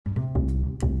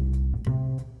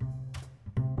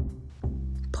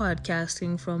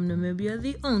podcasting from Namibia,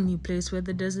 the only place where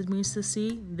the desert meets the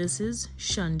sea. This is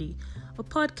Shandi, a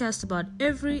podcast about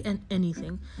every and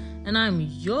anything. And I'm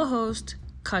your host,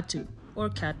 Katu, or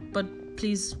Kat, but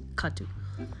please Katu.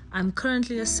 I'm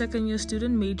currently a second-year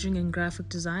student majoring in graphic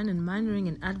design and minoring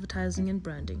in advertising and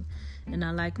branding. And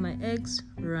I like my eggs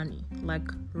runny, like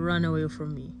run away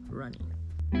from me, runny.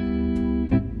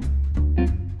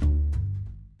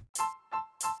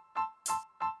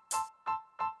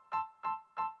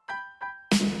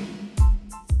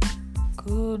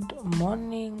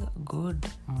 Good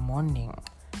morning.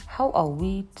 How are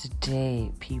we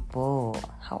today, people?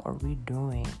 How are we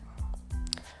doing?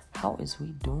 How is we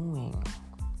doing?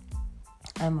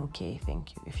 I'm okay,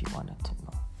 thank you, if you wanted to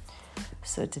know.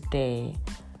 So today,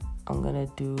 I'm gonna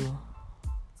do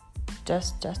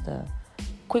just a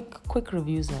quick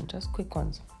reviews on, just quick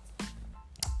ones.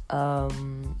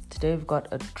 Today we've got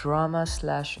a drama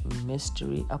 /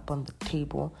 mystery up on the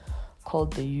table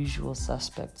called The Usual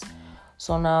Suspects.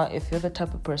 So now, if you're the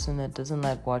type of person that doesn't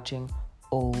like watching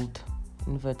old,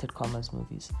 inverted commas,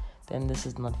 movies, then this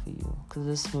is not for you. Because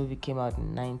this movie came out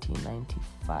in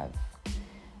 1995.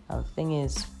 Now, the thing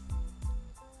is,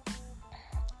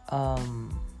 I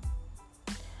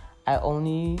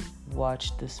only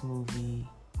watched this movie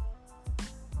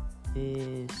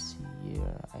this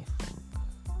year, I think.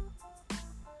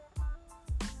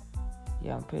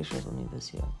 Yeah, I'm pretty sure it's only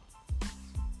this year.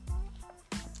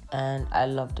 And I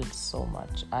loved it so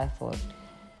much. I thought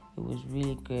it was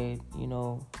really great,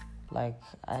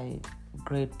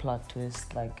 great plot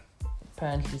twist. Like,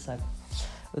 apparently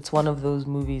it's one of those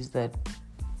movies that,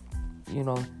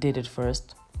 did it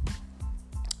first.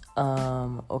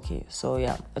 Okay, so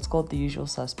yeah, it's called The Usual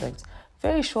Suspects.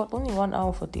 Very short, only 1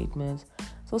 hour, 48 minutes.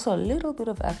 It's also a little bit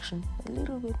of action, a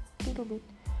little bit.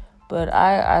 But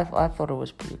I thought it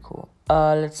was pretty cool.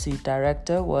 Let's see,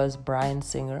 director was Bryan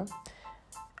Singer.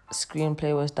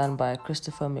 Screenplay was done by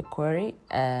Christopher McQuarrie,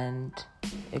 and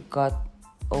it got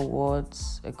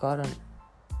awards.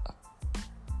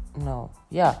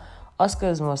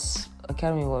 Oscars was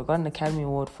Academy Award. Got an Academy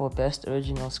Award for Best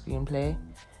Original Screenplay,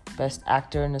 Best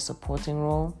Actor in a Supporting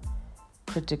Role,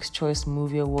 Critics' Choice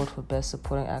Movie Award for Best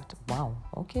Supporting Actor. Wow,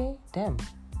 okay, damn.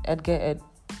 Edgar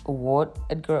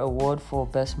Award for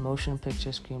Best Motion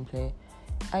Picture Screenplay.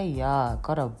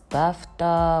 Got a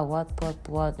BAFTA,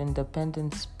 what,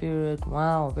 Independent Spirit,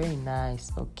 wow, very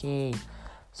nice, okay.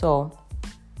 So,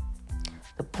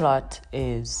 the plot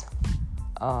is,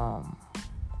 a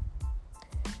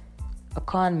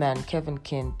con man, Kevin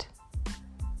Kint,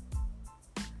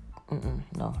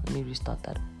 let me restart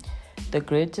that. The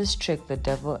greatest trick the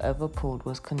devil ever pulled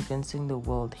was convincing the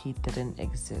world he didn't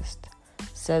exist,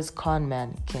 says con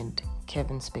man Kint,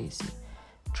 Kevin Spacey,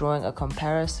 drawing a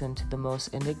comparison to the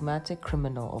most enigmatic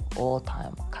criminal of all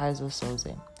time, Keyser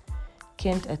Söze.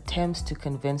 Kint attempts to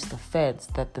convince the feds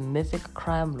that the mythic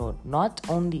crime lord not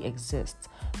only exists,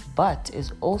 but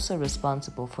is also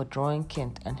responsible for drawing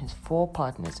Kint and his 4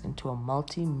 partners into a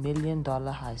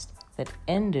multi-million-dollar heist that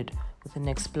ended with an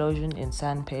explosion in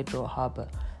San Pedro Harbor,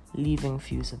 leaving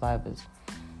few survivors.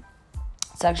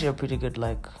 It's actually a pretty good,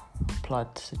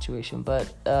 plot situation,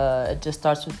 but it just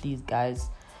starts with these guys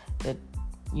that,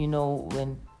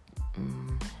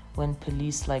 when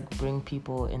police bring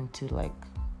people into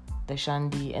the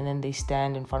Shandi, and then they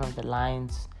stand in front of the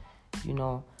lines,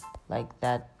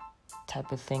 that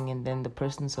type of thing, and then the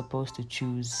person's supposed to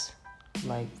choose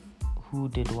who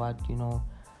did what.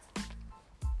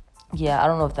 Yeah, I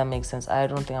don't know if that makes sense. I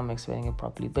don't think I'm explaining it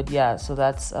properly, but yeah, so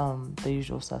that's The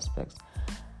Usual Suspects.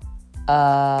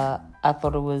 I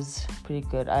thought it was pretty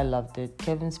good. I loved it.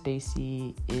 Kevin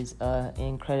Spacey is an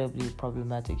incredibly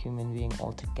problematic human being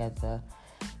altogether.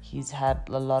 He's had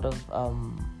a lot of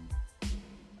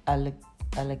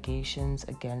allegations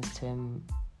against him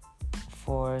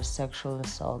for sexual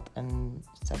assault and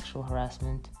sexual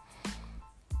harassment.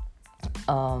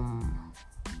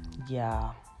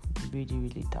 Really,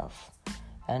 really tough.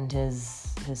 And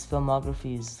his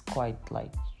filmography is quite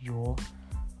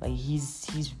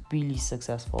he's really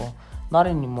successful. Not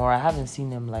anymore. I haven't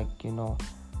seen him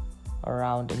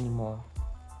around anymore.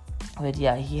 But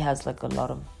yeah, he has a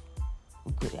lot of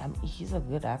good. He's a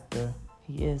good actor.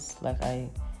 He is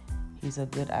he's a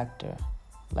good actor.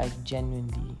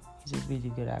 Genuinely, he's a really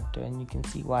good actor, and you can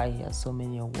see why he has so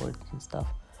many awards and stuff.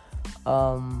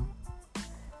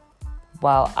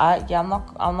 Wow.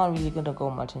 I'm not really gonna go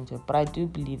much into it, but I do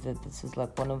believe that this is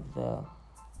one of the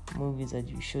movies that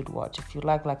you should watch if you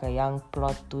like a young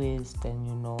plot twist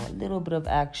and a little bit of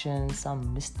action,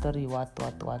 some mystery, what.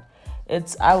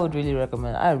 I would really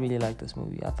recommend. I really like this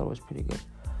movie. I thought it was pretty good.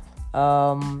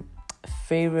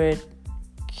 Favorite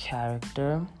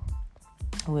character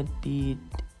would be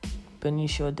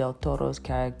Benicio del Toro's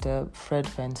character, Fred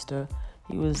Fenster.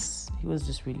 He was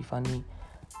just really funny.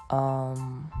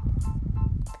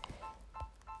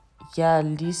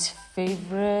 Least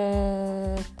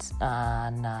favorite.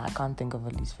 I can't think of a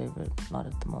least favorite. Not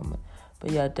at the moment.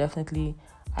 But yeah, definitely,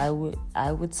 I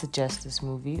would suggest this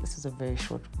movie. This is a very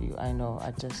short review. I know.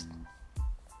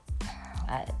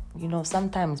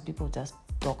 Sometimes people just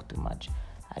talk too much.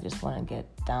 I just want to get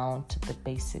down to the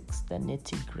basics, the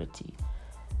nitty-gritty.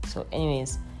 So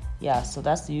anyways, so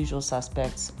that's The Usual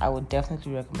Suspects. I would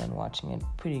definitely recommend watching it.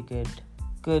 Pretty good.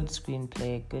 Good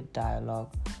screenplay, good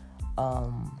dialogue.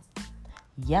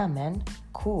 Man.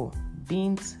 Cool.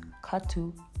 Beans,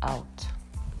 Katu out.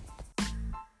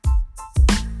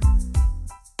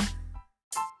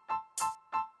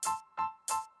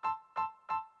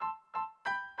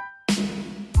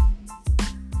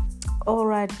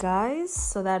 Alright guys,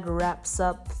 so that wraps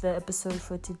up the episode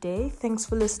for today. Thanks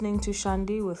for listening to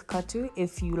Shandi with Katu.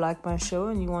 If you like my show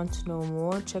and you want to know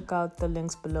more, check out the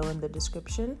links below in the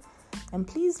description. And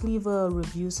please leave a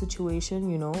review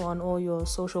situation, on all your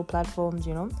social platforms,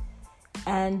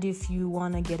 And if you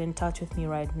want to get in touch with me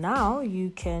right now, you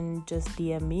can just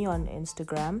DM me on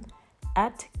Instagram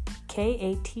at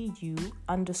KATU_TGO.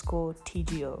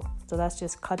 So that's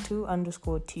just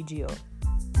Katu_TGO.